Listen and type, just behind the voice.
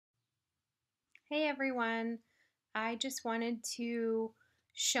Hey everyone, I just wanted to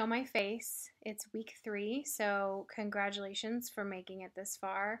show my face. It's week 3, so congratulations for making it this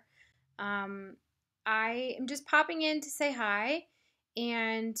far. Um, I am just popping in to say hi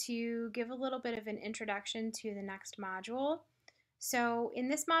and to give a little bit of an introduction to the next module. So, in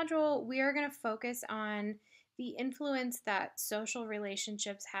this module, we are going to focus on the influence that social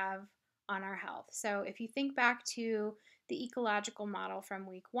relationships have on our health. So, if you think back to the ecological model from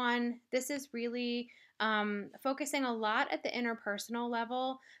week 1, this is really focusing a lot at the interpersonal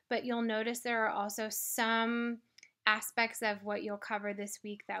level, but you'll notice there are also some aspects of what you'll cover this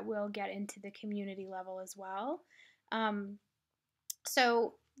week that will get into the community level as well. Um,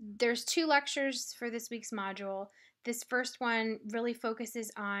 so there's 2 lectures for this week's module. This first one really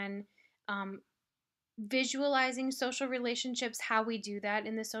focuses on um, visualizing social relationships, how we do that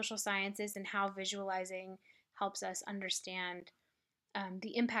in the social sciences, and how visualizing helps us understand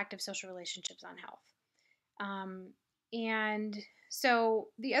the impact of social relationships on health. And so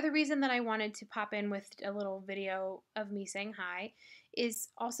the other reason that I wanted to pop in with a little video of me saying hi is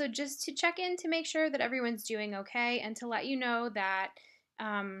also just to check in to make sure that everyone's doing okay and to let you know that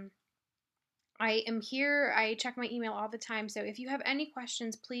um, I am here. I check my email all the time. So if you have any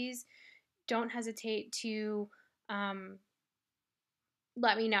questions, please don't hesitate to um,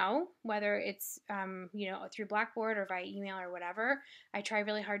 let me know, whether it's through Blackboard or via email or whatever. I try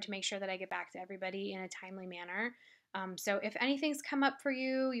really hard to make sure that I get back to everybody in a timely manner. So if anything's come up for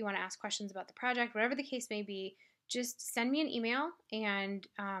you, you want to ask questions about the project, whatever the case may be, just send me an email and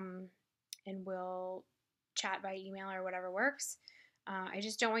we'll chat by email or whatever works. I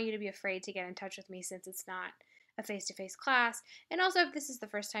just don't want you to be afraid to get in touch with me since it's not a face-to-face class. And also, if this is the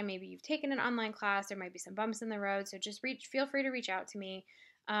first time maybe you've taken an online class, there might be some bumps in the road, so just feel free to reach out to me.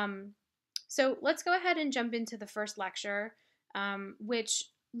 So let's go ahead and jump into the first lecture, which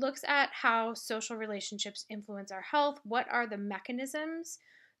looks at how social relationships influence our health. What are the mechanisms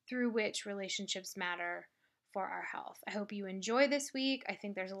through which relationships matter for our health? I hope you enjoy this week. I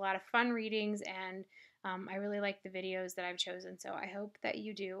think there's a lot of fun readings, and I really like the videos that I've chosen, so I hope that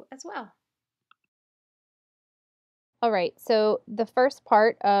you do as well. All right, so the first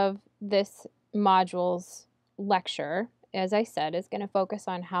part of this module's lecture, as I said, is going to focus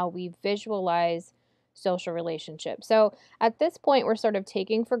on how we visualize social relationships. So at this point, we're sort of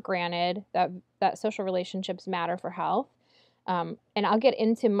taking for granted that social relationships matter for health. And I'll get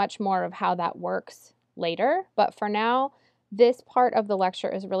into much more of how that works later. But for now, this part of the lecture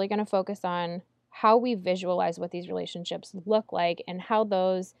is really going to focus on how we visualize what these relationships look like and how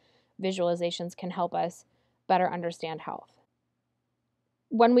those visualizations can help us better understand health.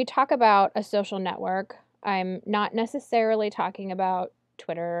 When we talk about a social network, I'm not necessarily talking about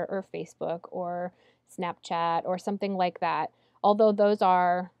Twitter or Facebook or Snapchat or something like that, although those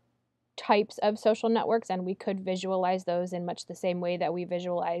are types of social networks and we could visualize those in much the same way that we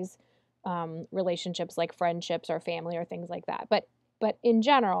visualize relationships like friendships or family or things like that. But in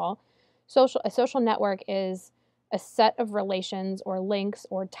general, a social network is a set of relations or links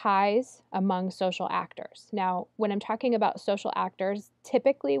or ties among social actors. Now, when I'm talking about social actors,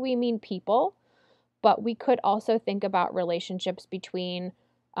 typically we mean people, but we could also think about relationships between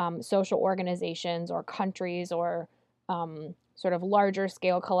social organizations or countries or sort of larger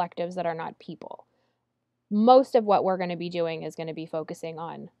scale collectives that are not people. Most of what we're going to be doing is going to be focusing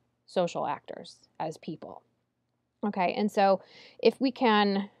on social actors as people. Okay, and so if we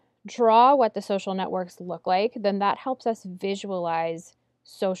can draw what the social networks look like, then that helps us visualize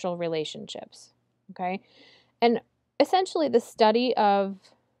social relationships. Okay, and essentially the study of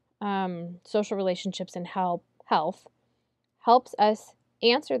social relationships and health helps us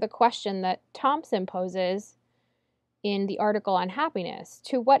answer the question that Thompson poses in the article on happiness.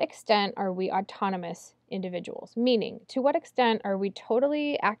 To what extent are we autonomous individuals? Meaning, to what extent are we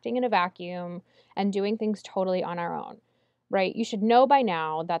totally acting in a vacuum and doing things totally on our own? Right? You should know by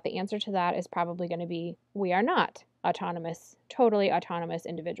now that the answer to that is probably going to be we are not totally autonomous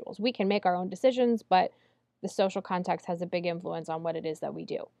individuals. We can make our own decisions, but the social context has a big influence on what it is that we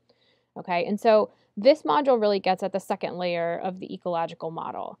do. Okay, and so this module really gets at the second layer of the ecological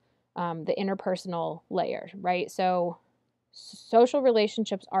model, the interpersonal layer, right? So social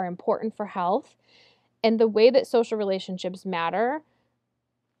relationships are important for health, and the way that social relationships matter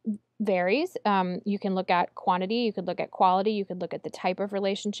varies. You can look at quantity, you could look at quality, you could look at the type of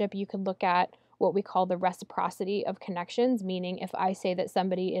relationship, you could look at what we call the reciprocity of connections, meaning if I say that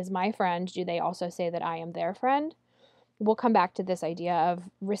somebody is my friend, do they also say that I am their friend? We'll come back to this idea of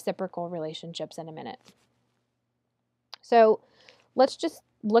reciprocal relationships in a minute. So let's just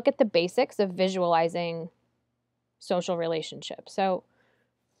look at the basics of visualizing social relationships. So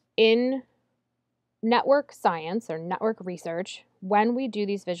in network science or network research, when we do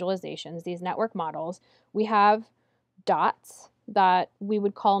these visualizations, these network models, we have dots that we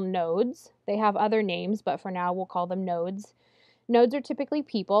would call nodes. They have other names, but for now we'll call them nodes. Nodes are typically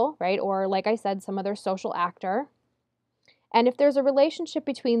people, right? Or like I said, some other social actor. And if there's a relationship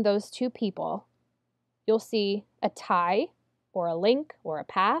between those two people, you'll see a tie or a link or a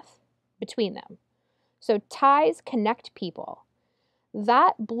path between them. So ties connect people.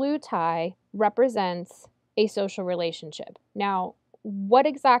 That blue tie represents a social relationship. Now, what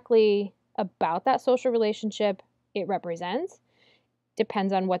exactly about that social relationship it represents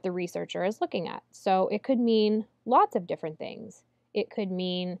depends on what the researcher is looking at. So it could mean lots of different things. It could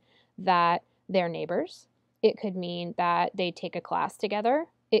mean that they're neighbors. It could mean that they take a class together.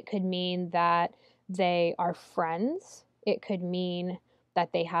 It could mean that they are friends. It could mean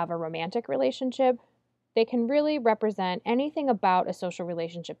that they have a romantic relationship. They can really represent anything about a social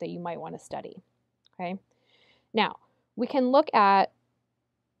relationship that you might want to study. Okay. Now, we can look at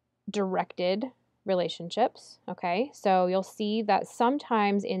directed relationships. Okay. So you'll see that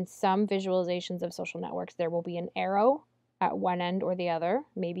sometimes in some visualizations of social networks, there will be an arrow at one end or the other,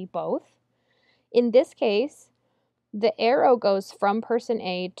 maybe both. In this case, the arrow goes from person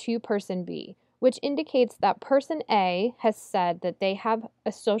A to person B, which indicates that person A has said that they have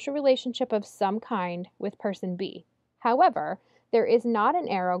a social relationship of some kind with person B. However, there is not an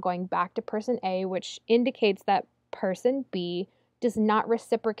arrow going back to person A, which indicates that person B does not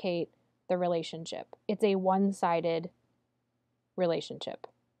reciprocate the relationship. It's a one-sided relationship.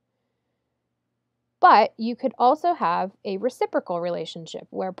 But you could also have a reciprocal relationship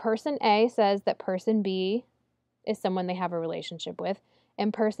where person A says that person B is someone they have a relationship with,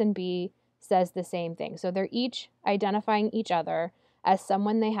 and person B says the same thing. So they're each identifying each other as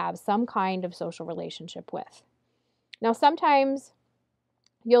someone they have some kind of social relationship with. Now, sometimes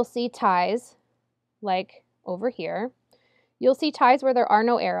you'll see ties, like over here. You'll see ties where there are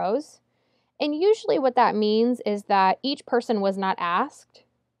no arrows. And usually what that means is that each person was not asked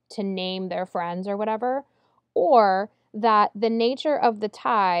to name their friends or whatever, or that the nature of the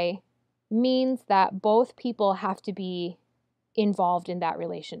tie means that both people have to be involved in that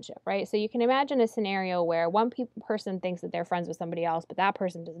relationship, right? So you can imagine a scenario where one person thinks that they're friends with somebody else, but that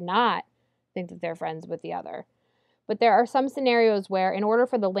person does not think that they're friends with the other. But there are some scenarios where in order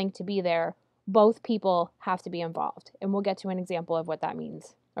for the link to be there, both people have to be involved. And we'll get to an example of what that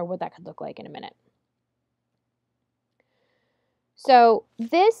means or what that could look like in a minute. So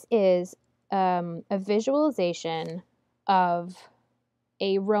this is a visualization of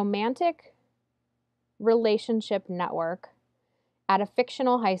a romantic relationship network at a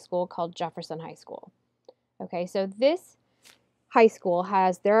fictional high school called Jefferson High School. Okay, so this high school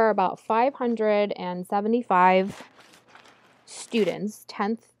there are about 575 students,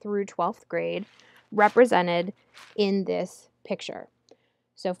 10th through 12th grade, represented in this picture.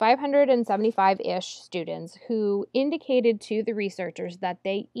 So 575-ish students who indicated to the researchers that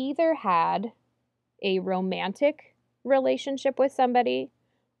they either had a romantic relationship with somebody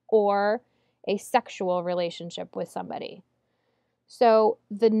or a sexual relationship with somebody. So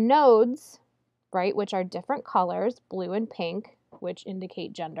the nodes, right, which are different colors, blue and pink, which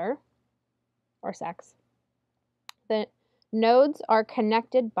indicate gender or sex. The nodes are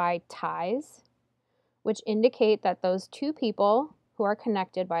connected by ties, which indicate that those two people who are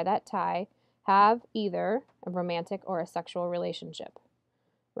connected by that tie have either a romantic or a sexual relationship,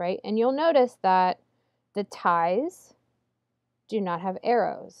 right? And you'll notice that the ties do not have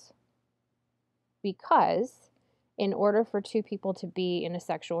arrows because in order for two people to be in a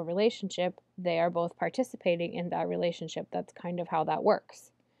sexual relationship, they are both participating in that relationship. That's kind of how that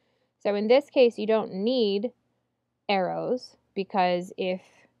works. So in this case, you don't need arrows because if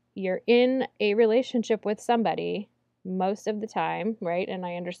you're in a relationship with somebody most of the time, right? And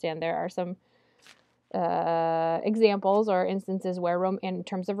I understand there are some examples or instances where in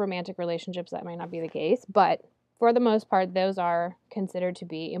terms of romantic relationships that might not be the case, but for the most part, those are considered to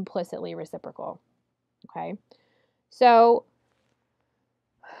be implicitly reciprocal. Okay, so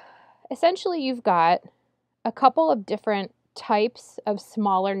essentially you've got a couple of different types of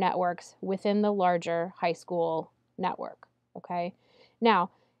smaller networks within the larger high school network. Okay,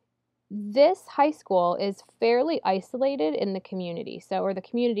 now this high school is fairly isolated in the community. So, or the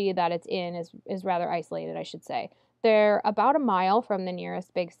community that it's in is rather isolated, I should say. They're about a mile from the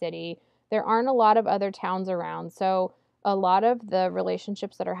nearest big city. There aren't a lot of other towns around. So, a lot of the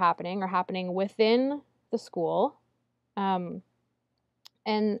relationships that are happening within the school. And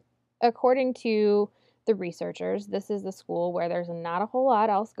according to the researchers, this is the school where there's not a whole lot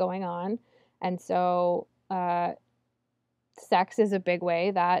else going on. And so, sex is a big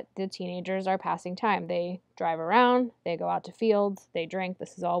way that the teenagers are passing time. They drive around, they go out to fields, they drink.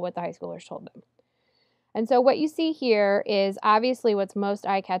 This is all what the high schoolers told them. And so what you see here is obviously what's most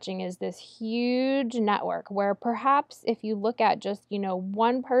eye-catching is this huge network where perhaps if you look at just,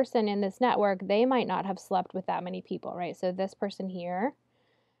 one person in this network, they might not have slept with that many people, right? So this person here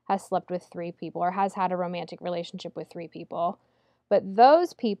has slept with 3 people or has had a romantic relationship with 3 people. But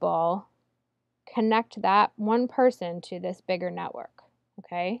those people connect that one person to this bigger network,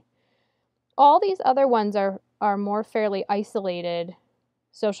 okay? All these other ones are more fairly isolated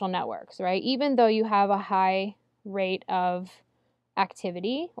social networks, right? Even though you have a high rate of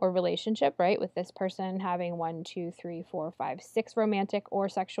activity or relationship, right? With this person having 1, 2, 3, 4, 5, 6 romantic or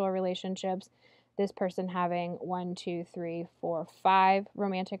sexual relationships, this person having 1, 2, 3, 4, 5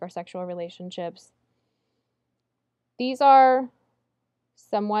 romantic or sexual relationships. These are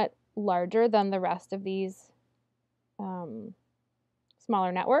somewhat larger than the rest of these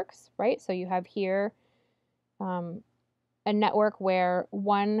smaller networks, right? So you have here a network where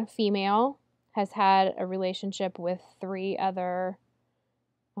one female has had a relationship with 3 other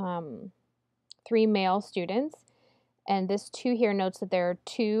 3 male students, and this 2 here notes that there are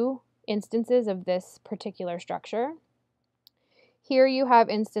 2 instances of this particular structure. Here you have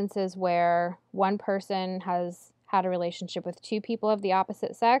instances where one person has had a relationship with 2 people of the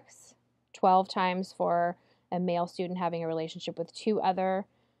opposite sex, 12 times for a male student having a relationship with 2 other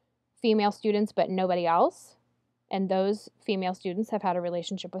female students but nobody else, and those female students have had a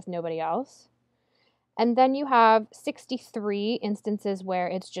relationship with nobody else. And then you have 63 instances where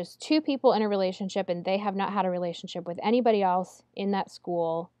it's just 2 people in a relationship and they have not had a relationship with anybody else in that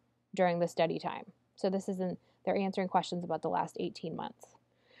school during the study time. So they're answering questions about the last 18 months.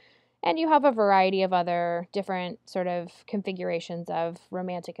 And you have a variety of other different sort of configurations of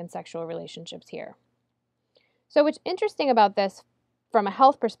romantic and sexual relationships here. So what's interesting about this from a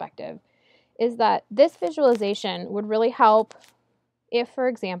health perspective is that this visualization would really help if, for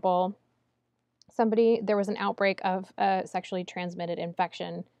example, there was an outbreak of a sexually transmitted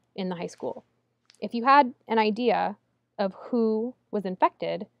infection in the high school. If you had an idea of who was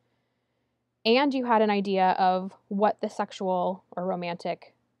infected and you had an idea of what the sexual or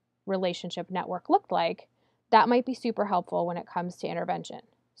romantic relationship network looked like, that might be super helpful when it comes to intervention.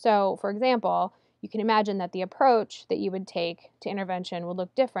 So, for example, you can imagine that the approach that you would take to intervention would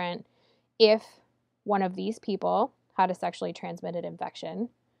look different if one of these people had a sexually transmitted infection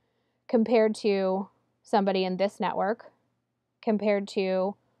compared to somebody in this network, compared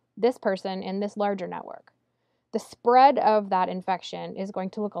to this person in this larger network. The spread of that infection is going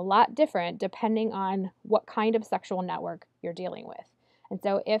to look a lot different depending on what kind of sexual network you're dealing with. And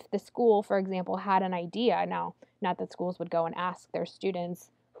so if the school, for example, had an idea, now, not that schools would go and ask their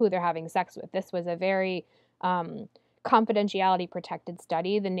students who they're having sex with. This was a very confidentiality protected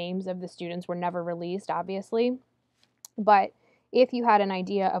study. The names of the students were never released, obviously. But if you had an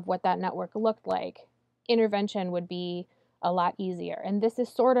idea of what that network looked like, intervention would be a lot easier. And this is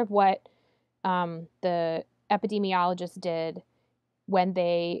sort of what the epidemiologists did when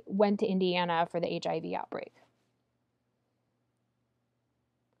they went to Indiana for the HIV outbreak.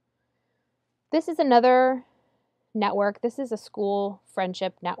 This is another network. This is a school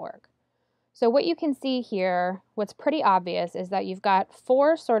friendship network. So what you can see here, what's pretty obvious is that you've got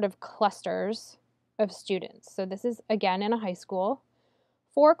 4 sort of clusters of students. So this is, again, in a high school,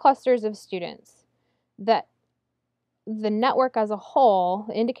 4 clusters of students that the network as a whole,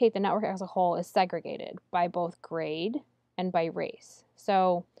 indicate the network as a whole is segregated by both grade and by race.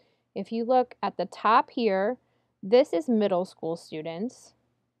 So if you look at the top here, this is middle school students,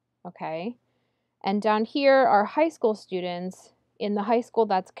 okay? And down here are high school students in the high school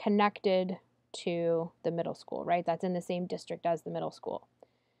that's connected to the middle school, right? That's in the same district as the middle school.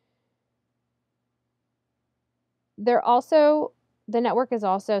 The network is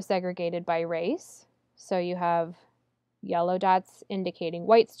also segregated by race. So you have yellow dots indicating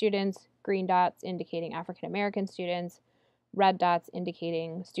white students, green dots indicating African American students, red dots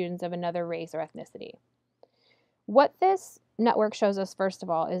indicating students of another race or ethnicity. What this network shows us, first of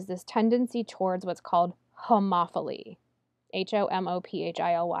all, is this tendency towards what's called homophily. Homophily,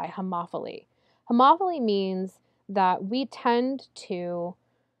 homophily. Homophily means that we tend to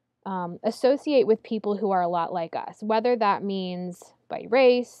associate with people who are a lot like us, whether that means by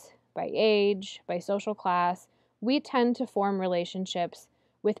race, by age, by social class. We tend to form relationships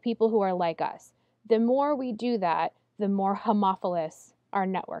with people who are like us. The more we do that, the more homophilous our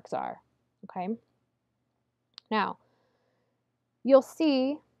networks are, okay? Now, you'll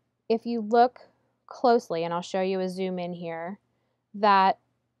see if you look closely, and I'll show you a zoom in here, that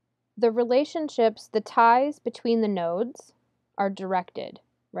the relationships, the ties between the nodes are directed,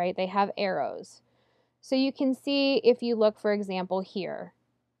 right? They have arrows. So you can see, if you look, for example, here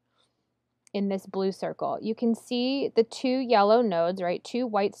in this blue circle, you can see the 2 yellow nodes, right? 2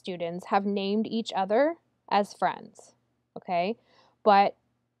 white students have named each other as friends, okay? But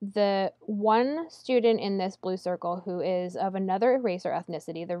the one student in this blue circle who is of another race or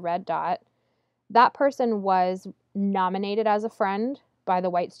ethnicity, the red dot, that person was nominated as a friend by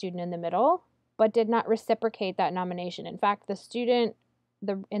the white student in the middle, but did not reciprocate that nomination. In fact, the student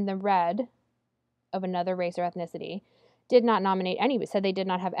in the red of another race or ethnicity did not nominate anybody, said they did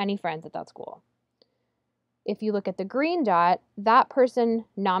not have any friends at that school. If you look at the green dot, that person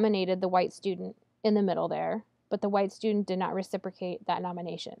nominated the white student in the middle there, but the white student did not reciprocate that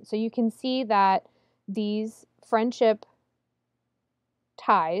nomination. So you can see that these friendship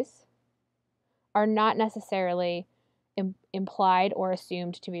ties are not necessarily implied or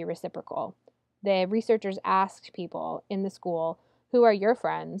assumed to be reciprocal. The researchers asked people in the school, who are your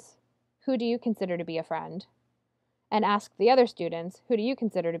friends? Who do you consider to be a friend? And asked the other students, who do you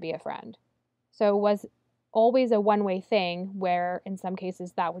consider to be a friend? So it was always a one-way thing where in some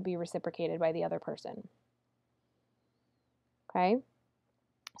cases that would be reciprocated by the other person. Okay?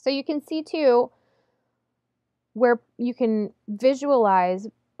 So you can see too where you can visualize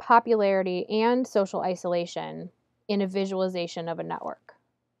popularity and social isolation in a visualization of a network.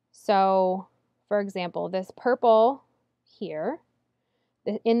 So, for example, this purple here,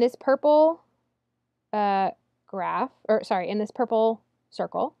 in this purple in this purple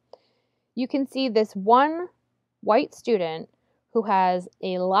circle, you can see this one white student who has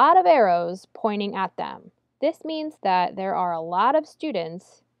a lot of arrows pointing at them. This means that there are a lot of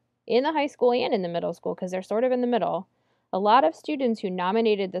students in the high school and in the middle school, because they're sort of in the middle, a lot of students who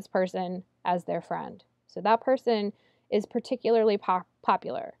nominated this person as their friend. So that person is particularly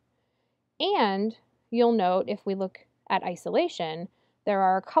popular. And you'll note, if we look at isolation, there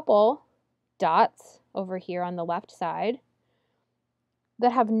are a couple dots over here on the left side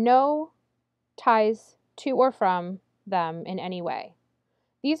that have no ties to or from them in any way.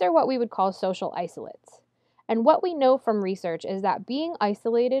 These are what we would call social isolates. And what we know from research is that being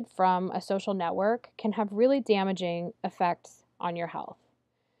isolated from a social network can have really damaging effects on your health.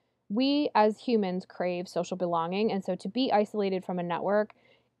 We as humans crave social belonging, and so to be isolated from a network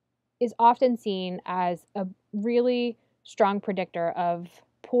is often seen as a really strong predictor of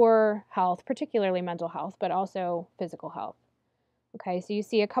poor health, particularly mental health, but also physical health. Okay, so you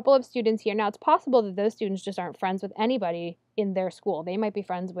see a couple of students here. Now, it's possible that those students just aren't friends with anybody in their school. They might be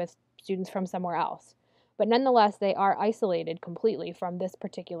friends with students from somewhere else. But nonetheless, they are isolated completely from this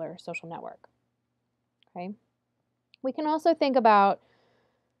particular social network. Okay, we can also think about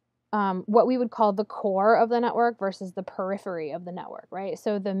what we would call the core of the network versus the periphery of the network, right?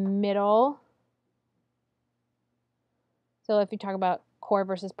 So the middle, so if you talk about core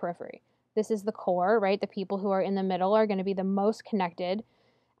versus periphery, this is the core, right? The people who are in the middle are going to be the most connected.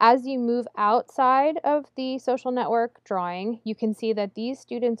 As you move outside of the social network drawing, you can see that these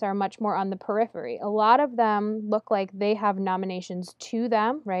students are much more on the periphery. A lot of them look like they have nominations to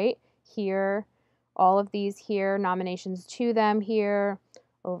them, right? Here, all of these here, nominations to them here,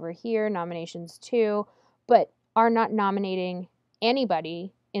 over here, nominations to, but are not nominating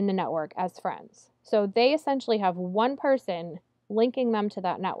anybody in the network as friends. So they essentially have one person linking them to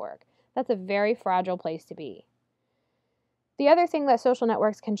that network. That's a very fragile place to be. The other thing that social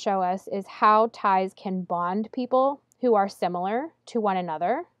networks can show us is how ties can bond people who are similar to one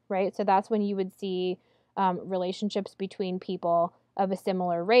another, right? So that's when you would see relationships between people of a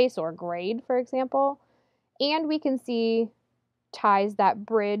similar race or grade, for example. And we can see ties that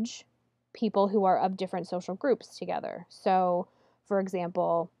bridge people who are of different social groups together. So, for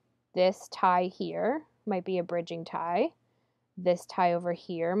example, this tie here might be a bridging tie. This tie over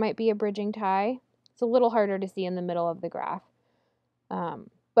here might be a bridging tie. It's a little harder to see in the middle of the graph.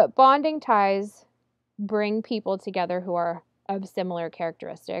 But bonding ties bring people together who are of similar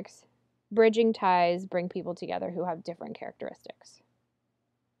characteristics. Bridging ties bring people together who have different characteristics.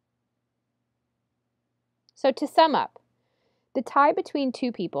 So to sum up, the tie between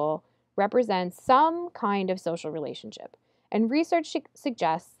two people represents some kind of social relationship, and research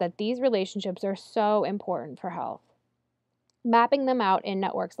suggests that these relationships are so important for health. Mapping them out in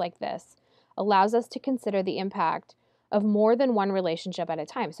networks like this allows us to consider the impact of more than one relationship at a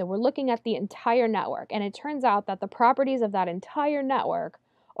time. So we're looking at the entire network, and it turns out that the properties of that entire network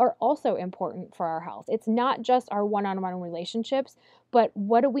are also important for our health. It's not just our one-on-one relationships, but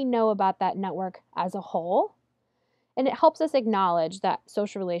what do we know about that network as a whole? And it helps us acknowledge that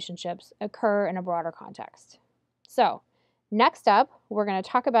social relationships occur in a broader context. So, next up, we're going to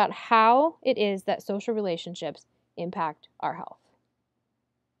talk about how it is that social relationships impact our health.